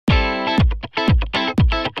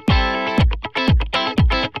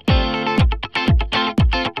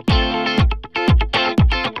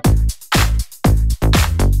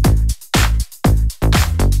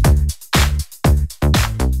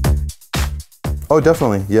Oh,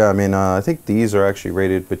 definitely. Yeah, I mean, I think these are actually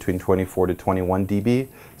rated between 24 to 21 dB,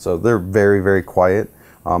 so they're very, very quiet.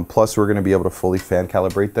 Plus, we're going to be able to fully fan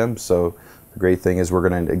calibrate them, so the great thing is we're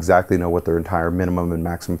going to exactly know what their entire minimum and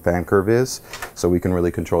maximum fan curve is, so we can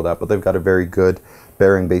really control that. But they've got a very good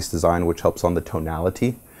bearing-based design, which helps on the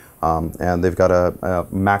tonality. And they've got a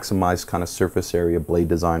maximized kind of surface area blade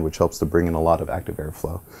design, which helps to bring in a lot of active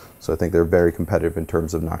airflow. So I think they're very competitive in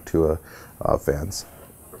terms of Noctua fans.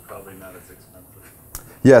 They're probably not as expensive.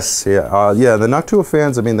 Yes, yeah. Yeah, the Noctua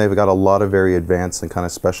fans, I mean, they've got a lot of very advanced and kind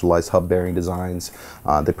of specialized hub bearing designs.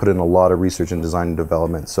 They put in a lot of research and design and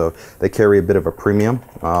development, so they carry a bit of a premium,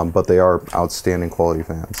 but they are outstanding quality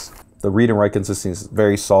fans. The read and write consistency is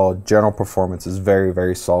very solid. General performance is very,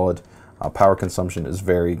 very solid. Power consumption is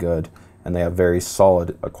very good, and they have very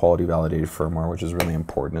solid quality validated firmware, which is really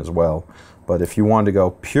important as well. But if you want to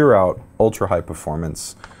go pure out ultra high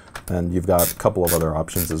performance, then you've got a couple of other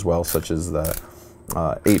options as well, such as the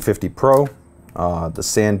 850 Pro, the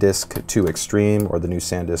SanDisk 2 Extreme, or the new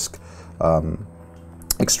SanDisk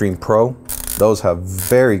Extreme Pro. Those have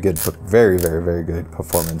very good, very, very, very good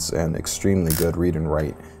performance and extremely good read and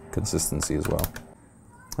write consistency as well.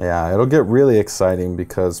 Yeah, it'll get really exciting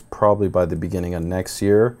because probably by the beginning of next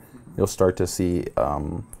year, you'll start to see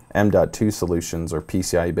M.2 solutions or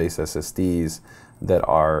PCIe-based SSDs that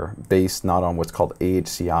are based not on what's called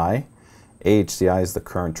AHCI. AHCI is the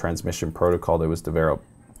current transmission protocol that was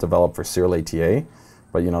developed for serial ATA,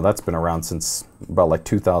 but you know, that's been around since about like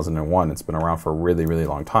 2001. It's been around for a really, really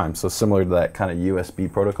long time. So similar to that kind of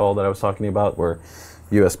USB protocol that I was talking about, where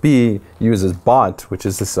USB uses BOT, which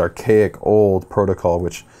is this archaic old protocol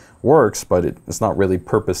which works, but it's not really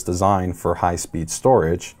purpose designed for high-speed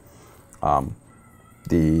storage.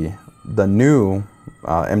 The new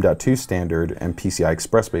M.2 standard and PCI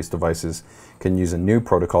Express-based devices can use a new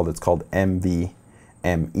protocol that's called NVMe.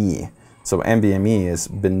 So NVMe has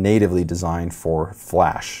been natively designed for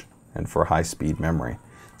flash and for high-speed memory.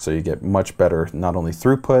 So you get much better not only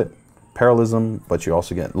throughput, parallelism, but you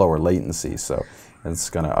also get lower latency. So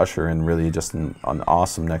it's going to usher in really just an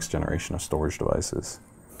awesome next generation of storage devices.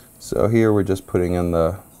 So here we're just putting in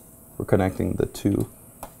we're connecting the two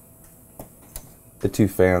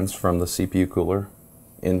fans from the CPU cooler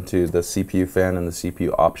into the CPU fan and the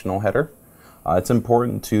CPU optional header. It's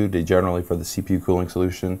important too, generally for the CPU cooling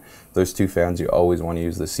solution, those two fans, you always want to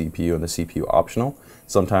use the CPU and the CPU optional.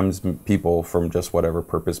 Sometimes people, from just whatever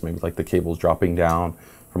purpose, maybe like the cable's dropping down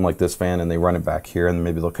from like this fan and they run it back here, and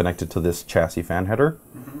maybe they'll connect it to this chassis fan header.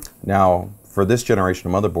 Now, for this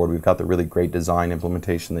generation of motherboard, we've got the really great design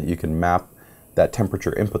implementation that you can map that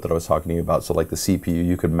temperature input that I was talking to you about. So like the CPU,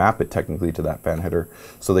 you could map it technically to that fan header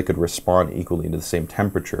so they could respond equally to the same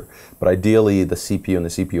temperature. But ideally, the CPU and the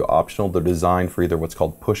CPU optional, they're designed for either what's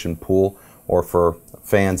called push and pull, or for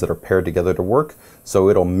fans that are paired together to work. So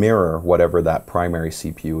it'll mirror whatever that primary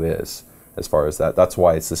CPU is as far as that. That's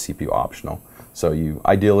why it's the CPU optional. So you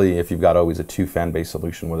ideally, if you've got always a two fan based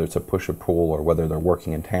solution, whether it's a push or pull or whether they're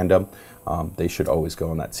working in tandem, they should always go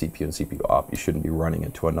on that CPU and CPU op. You shouldn't be running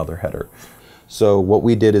into another header. So what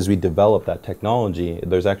we did is we developed that technology.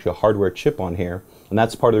 There's actually a hardware chip on here, and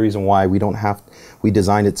that's part of the reason why we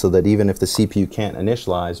designed it so that even if the CPU can't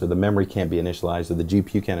initialize, or the memory can't be initialized, or the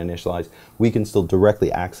GPU can't initialize, we can still directly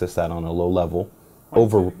access that on a low level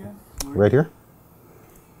over right here.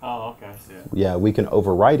 Oh, okay, I see it. Yeah, we can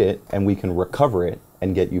overwrite it and we can recover it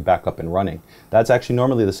and get you back up and running. That's actually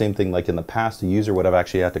normally the same thing. Like in the past, the user would have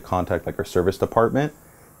actually had to contact like our service department,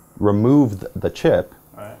 remove the chip,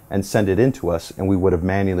 and send it into us, and we would have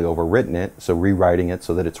manually overwritten it, so rewriting it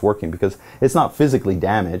so that it's working, because it's not physically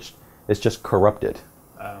damaged, it's just corrupted.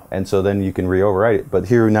 Oh. And so then you can re-overwrite it. But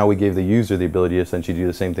here now we gave the user the ability to essentially do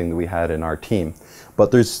the same thing that we had in our team.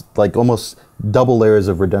 But there's like almost double layers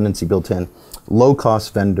of redundancy built in.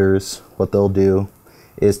 Low-cost vendors, what they'll do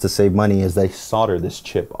is, to save money, is they solder this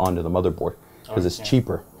chip onto the motherboard because it's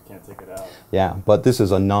cheaper. Can't take it out. Yeah, but this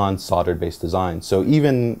is a non-soldered based design. So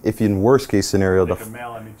even if in worst case scenario,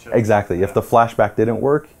 exactly, if the flashback didn't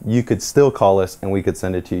work, you could still call us and we could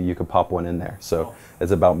send it to you. You could pop one in there. So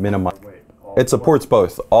it's about minimizing. It supports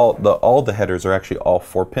both. All the headers are actually all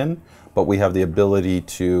 4-pin, but we have the ability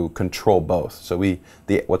to control both. So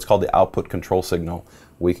what's called the output control signal,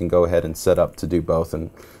 we can go ahead and set up to do both. And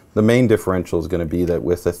The main differential is going to be that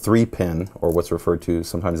with a 3-pin, or what's referred to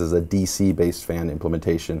sometimes as a DC-based fan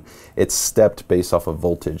implementation, it's stepped based off of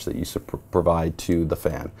voltage that you provide to the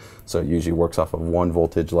fan. So it usually works off of one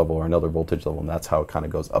voltage level or another voltage level, and that's how it kind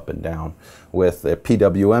of goes up and down. With a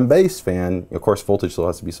PWM-based fan, of course, voltage still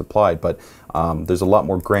has to be supplied, but there's a lot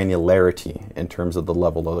more granularity in terms of the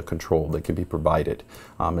level of the control that can be provided.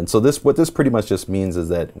 And so what this pretty much just means is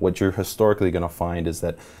that what you're historically going to find is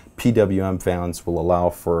that PWM fans will allow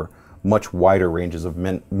for much wider ranges of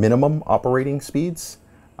minimum operating speeds,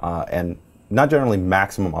 and not generally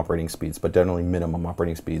maximum operating speeds, but generally minimum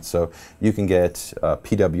operating speeds. So you can get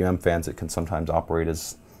PWM fans that can sometimes operate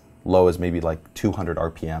as low as maybe like 200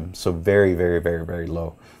 RPM, so very, very, very, very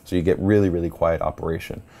low. So you get really, really quiet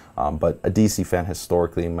operation. But a DC fan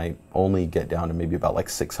historically might only get down to maybe about like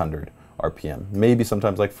 600 RPM, maybe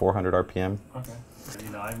sometimes like 400 RPM. Okay.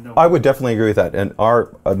 I would definitely agree with that.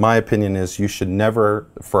 And my opinion is you should never,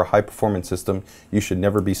 for a high performance system, you should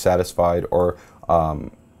never be satisfied or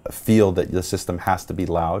feel that the system has to be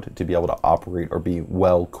loud to be able to operate or be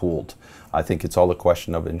well cooled. I think it's all a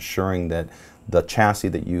question of ensuring that the chassis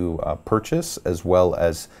that you purchase, as well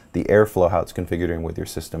as the airflow, how it's configured in with your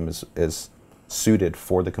system, is suited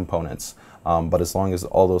for the components. But as long as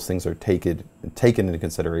all those things are taken into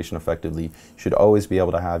consideration effectively, you should always be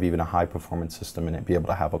able to have even a high performance system and be able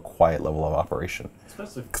to have a quiet level of operation.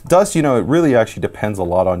 Dust, it really actually depends a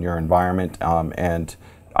lot on your environment, and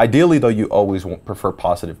ideally though you always prefer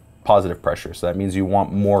positive pressure. So that means you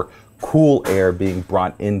want more cool air being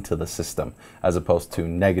brought into the system as opposed to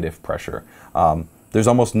negative pressure. There's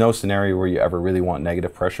almost no scenario where you ever really want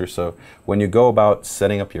negative pressure. So when you go about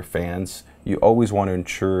setting up your fans, you always want to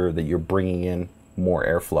ensure that you're bringing in more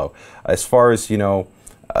airflow. As far as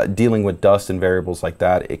dealing with dust and variables like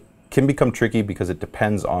that, it can become tricky because it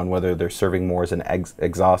depends on whether they're serving more as an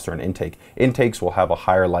exhaust or an intake. Intakes will have a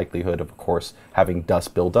higher likelihood of course, having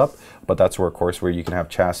dust buildup, but that's where, of course, where you can have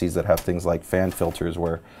chassis that have things like fan filters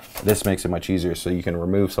where this makes it much easier. So you can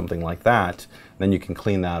remove something like that, then you can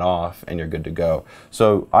clean that off and you're good to go.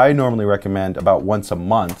 So I normally recommend about once a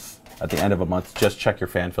month, at the end of a month, just check your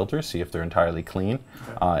fan filters, see if they're entirely clean.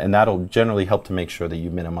 Okay. And that'll generally help to make sure that you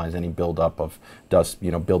minimize any buildup of dust,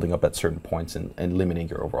 building up at certain points and limiting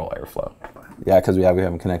your overall airflow. Yeah, because we have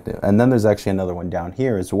them connected. And then there's actually another one down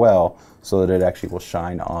here as well, so that it actually will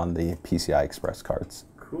shine on the PCI Express cards.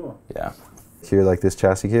 Cool. Yeah. Here, like this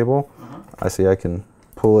chassis cable, I see I can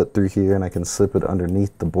pull it through here and I can slip it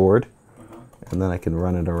underneath the board, and then I can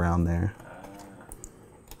run it around there.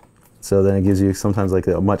 So then it gives you sometimes like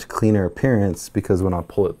a much cleaner appearance, because when I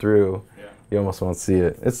pull it through, you almost won't see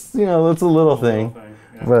it. It's it's a little thing,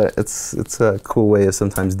 but it's a cool way of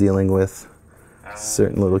sometimes dealing with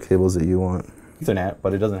certain little cables that you want. Ethernet,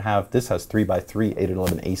 but it doesn't have. This has 3x3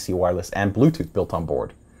 811 AC wireless and Bluetooth built on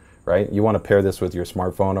board, right? You want to pair this with your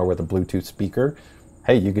smartphone or with a Bluetooth speaker.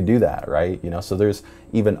 Hey, you could do that, right? So there's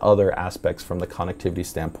even other aspects from the connectivity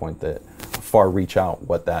standpoint that far reach out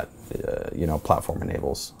what that platform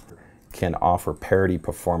enables. Can offer parity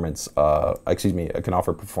performance, it can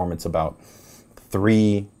offer performance about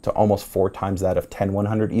 3 to almost 4 times that of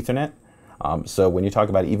 10100 Ethernet. So when you talk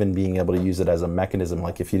about even being able to use it as a mechanism,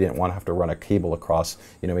 like if you didn't want to have to run a cable across,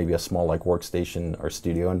 maybe a small like workstation or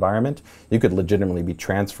studio environment, you could legitimately be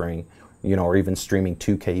transferring, or even streaming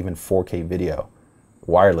 2K, even 4K video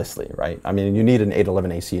wirelessly, right? I mean, you need an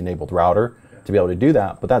 811 AC enabled router to be able to do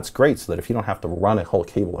that, but that's great so that if you don't have to run a whole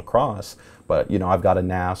cable across, but I've got a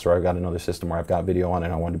NAS or I've got another system where I've got video on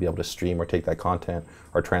and I want to be able to stream or take that content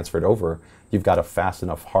or transfer it over, you've got a fast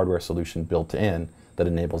enough hardware solution built in that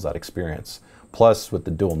enables that experience. Plus with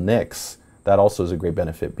the dual NICs, that also is a great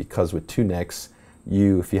benefit, because with 2 NICs,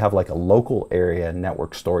 if you have like a local area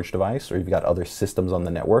network storage device, or you've got other systems on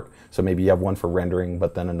the network, so maybe you have one for rendering,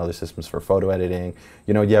 but then another system's for photo editing,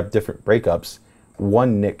 you have different breakups.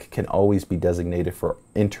 One NIC can always be designated for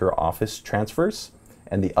inter-office transfers,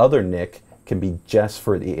 and the other NIC can be just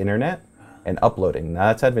for the internet and uploading. Now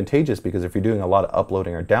that's advantageous, because if you're doing a lot of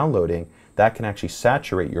uploading or downloading, that can actually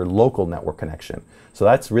saturate your local network connection. So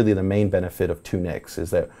that's really the main benefit of 2 NICs,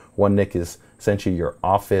 is that one NIC is essentially your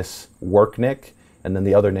office work NIC, and then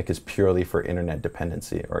the other NIC is purely for internet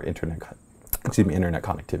dependency or internet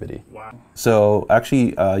connectivity. Wow. So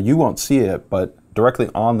actually, you won't see it, but directly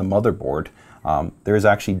on the motherboard, there's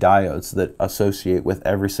actually diodes that associate with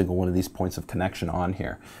every single one of these points of connection on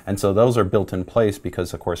here. And so those are built in place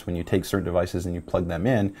because, of course, when you take certain devices and you plug them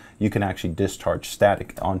in, you can actually discharge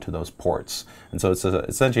static onto those ports. And so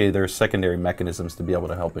essentially there's secondary mechanisms to be able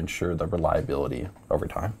to help ensure the reliability over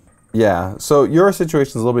time. Yeah, so your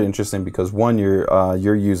situation is a little bit interesting because one,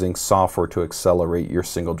 you're using software to accelerate your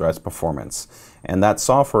single drive's performance, and that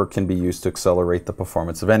software can be used to accelerate the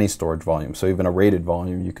performance of any storage volume. So even a rated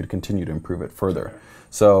volume, you could continue to improve it further.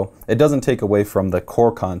 So it doesn't take away from the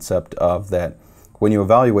core concept of that when you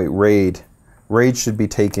evaluate RAID should be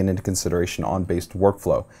taken into consideration on based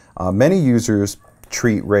workflow. Many users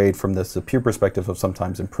treat RAID from the pure perspective of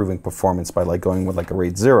sometimes improving performance by like going with like a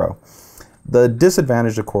RAID 0. The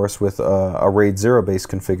disadvantage, of course, with a RAID 0-based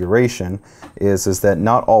configuration is that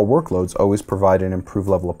not all workloads always provide an improved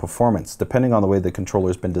level of performance. Depending on the way the controller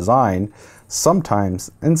has been designed,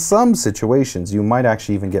 sometimes, in some situations, you might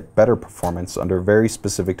actually even get better performance under very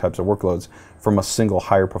specific types of workloads from a single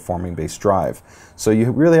higher performing base drive. So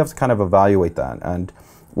you really have to kind of evaluate that. And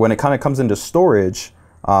when it kind of comes into storage,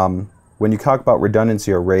 when you talk about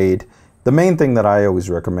redundancy or RAID, the main thing that I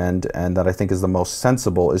always recommend and that I think is the most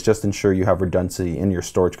sensible is just ensure you have redundancy in your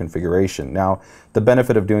storage configuration. Now, the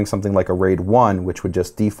benefit of doing something like a RAID 1, which would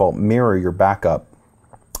just default mirror your backup,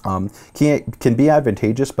 can be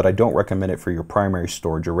advantageous, but I don't recommend it for your primary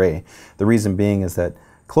storage array. The reason being is that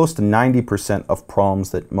close to 90% of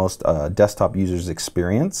problems that most desktop users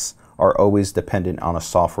experience are always dependent on a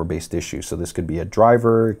software-based issue. So this could be a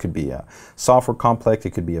driver, it could be a software complex, it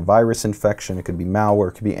could be a virus infection, it could be malware,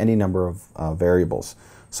 it could be any number of variables.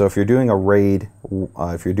 So if you're doing a RAID,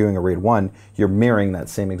 1, you're mirroring that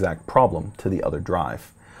same exact problem to the other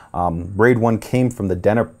drive. RAID 1 came from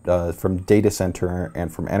from data center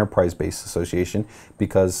and from enterprise-based association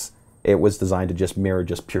because it was designed to just mirror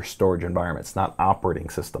just pure storage environments, not operating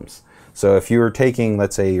systems. So if you're taking,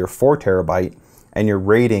 let's say, your 4 terabyte and you're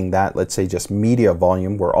rating that, let's say, just media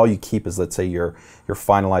volume, where all you keep is, let's say, your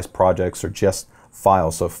finalized projects or just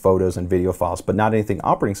files, so photos and video files, but not anything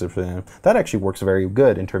operating system, that actually works very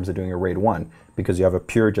good in terms of doing a RAID 1 because you have a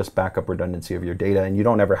pure just backup redundancy of your data and you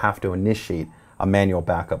don't ever have to initiate a manual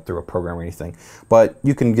backup through a program or anything. But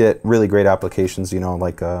you can get really great applications, you know,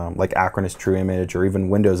 like Acronis True Image or even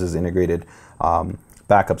Windows' integrated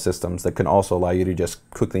backup systems that can also allow you to just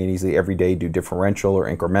quickly and easily every day do differential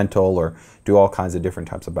or incremental or do all kinds of different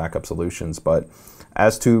types of backup solutions. But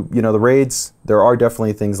as to, you know, the RAIDs, there are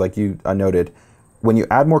definitely things like you noted. When you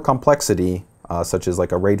add more complexity, such as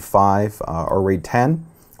like a RAID 5 or RAID 10,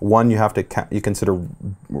 one, you have to consider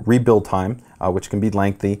rebuild time, which can be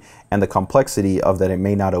lengthy, and the complexity of that it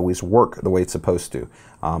may not always work the way it's supposed to.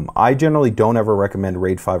 I generally don't ever recommend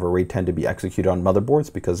RAID 5 or RAID 10 to be executed on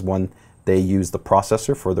motherboards because one, they use the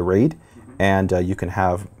processor for the RAID, and you can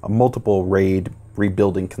have multiple RAID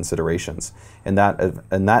rebuilding considerations. In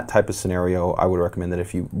that type of scenario, I would recommend that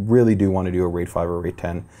if you really do want to do a RAID 5 or RAID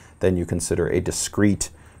 10, then you consider a discrete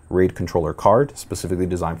RAID controller card specifically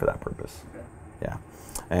designed for that purpose. Okay. Yeah.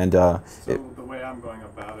 And so the way I'm going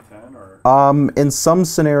about it, 10 or? In some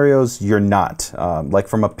scenarios, you're not. Like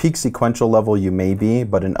from a peak sequential level, you may be,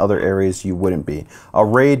 but in other areas, you wouldn't be. A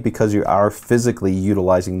RAID, because you are physically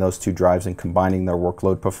utilizing those two drives and combining their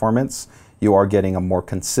workload performance, you are getting a more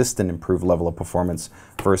consistent improved level of performance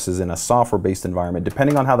versus in a software-based environment.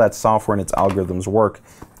 Depending on how that software and its algorithms work,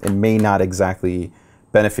 it may not exactly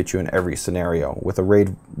benefit you in every scenario. With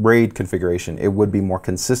a RAID configuration, it would be more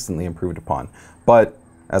consistently improved upon. But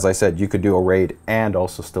as I said, you could do a RAID and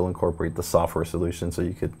also still incorporate the software solution, so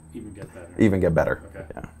you could even get better. Okay.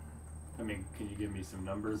 Yeah. I mean, can you give me some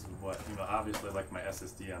numbers of what, you know, obviously like my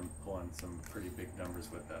SSD, I'm pulling some pretty big numbers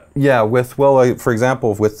with that. Yeah, for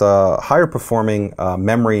example, with higher performing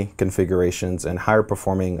memory configurations and higher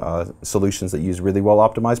performing solutions that use really well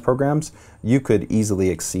optimized programs, you could easily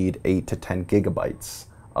exceed 8 to 10 gigabytes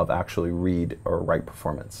of actually read or write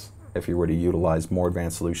performance if you were to utilize more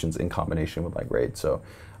advanced solutions in combination with like RAID. So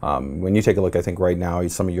when you take a look, I think right now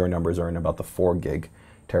some of your numbers are in about the 4 gig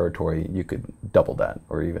territory. You could double that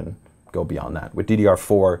or even go beyond that. With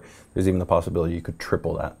DDR4, there's even the possibility you could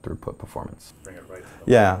triple that throughput performance. Bring it right to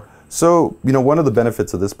the Yeah. So, you know, one of the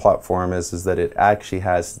benefits of this platform is that it actually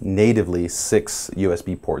has natively 6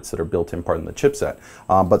 USB ports that are built in part in the chipset.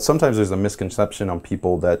 But sometimes there's a misconception on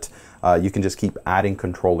people that you can just keep adding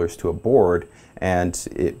controllers to a board,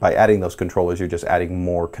 and by adding those controllers, you're just adding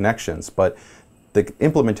more connections. But the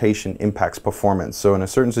implementation impacts performance. So in a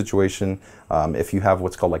certain situation, if you have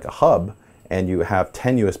what's called like a hub, and you have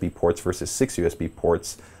 10 USB ports versus 6 USB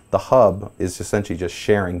ports, the hub is essentially just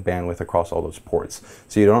sharing bandwidth across all those ports.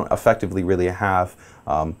 So you don't effectively really have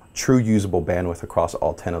true usable bandwidth across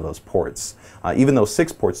all 10 of those ports. Even though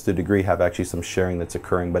 6 ports to a degree have actually some sharing that's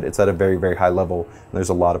occurring, but it's at a very, very high level, and there's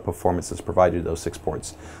a lot of performance that's provided to those 6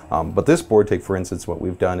 ports. But this board, take for instance, what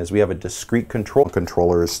we've done is we have a discrete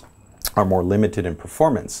controllers are more limited in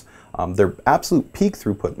performance. Their absolute peak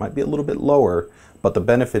throughput might be a little bit lower, But the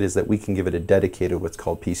benefit is that we can give it a dedicated what's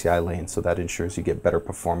called PCI lane, so that ensures you get better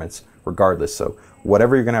performance regardless. So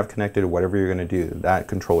whatever you're going to have connected or whatever you're going to do, that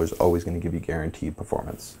controller is always going to give you guaranteed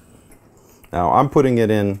performance. Now I'm putting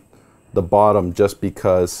it in the bottom just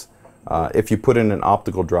because if you put in an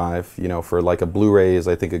optical drive, you know, for like a Blu-ray is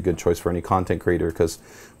I think a good choice for any content creator, because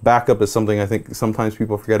backup is something I think sometimes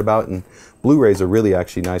people forget about, and Blu-rays are really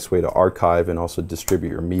actually a nice way to archive and also distribute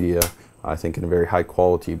your media, I think, in a very high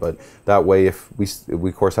quality. But that way, if we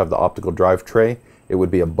of course have the optical drive tray, it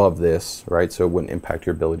would be above this, right? So it wouldn't impact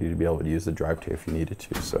your ability to be able to use the drive tray if you needed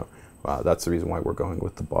to. So that's the reason why we're going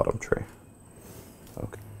with the bottom tray.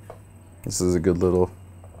 Okay, this is a good little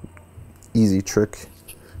easy trick.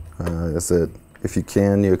 Is that if you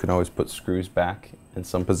can always put screws back in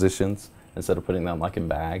some positions instead of putting them like in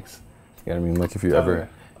bags. You know what I mean? Like if you ever,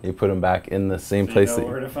 you put them back in the same place. You know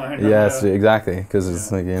where to find yes, them. exactly. Because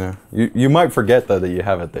it's like, you know, you might forget though that you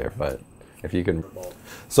have it there, but if you can.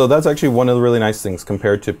 So that's actually one of the really nice things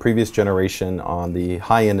compared to previous generation on the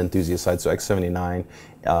high-end enthusiast side, so X79.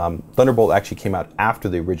 Thunderbolt actually came out after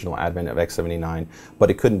the original advent of X79,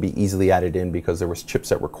 but it couldn't be easily added in because there was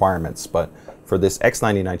chipset requirements. But for this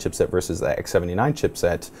X99 chipset versus the X79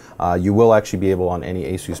 chipset, you will actually be able on any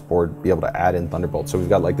Asus board be able to add in Thunderbolt. So we've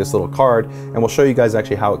got like this little card, and we'll show you guys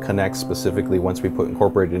actually how it connects specifically once we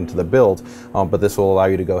incorporate it into the build. But this will allow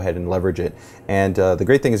you to go ahead and leverage it. And the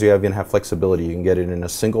great thing is you even have flexibility. You can get it in a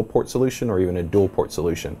single port solution or even a dual port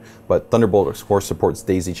solution. But Thunderbolt of course supports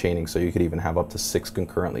daisy chaining, so you could even have up to 6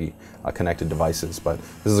 concurrently connected devices. But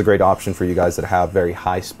this is a great option for you guys that have very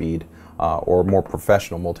high speed or more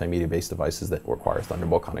professional multimedia based devices that require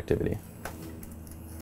Thunderbolt connectivity.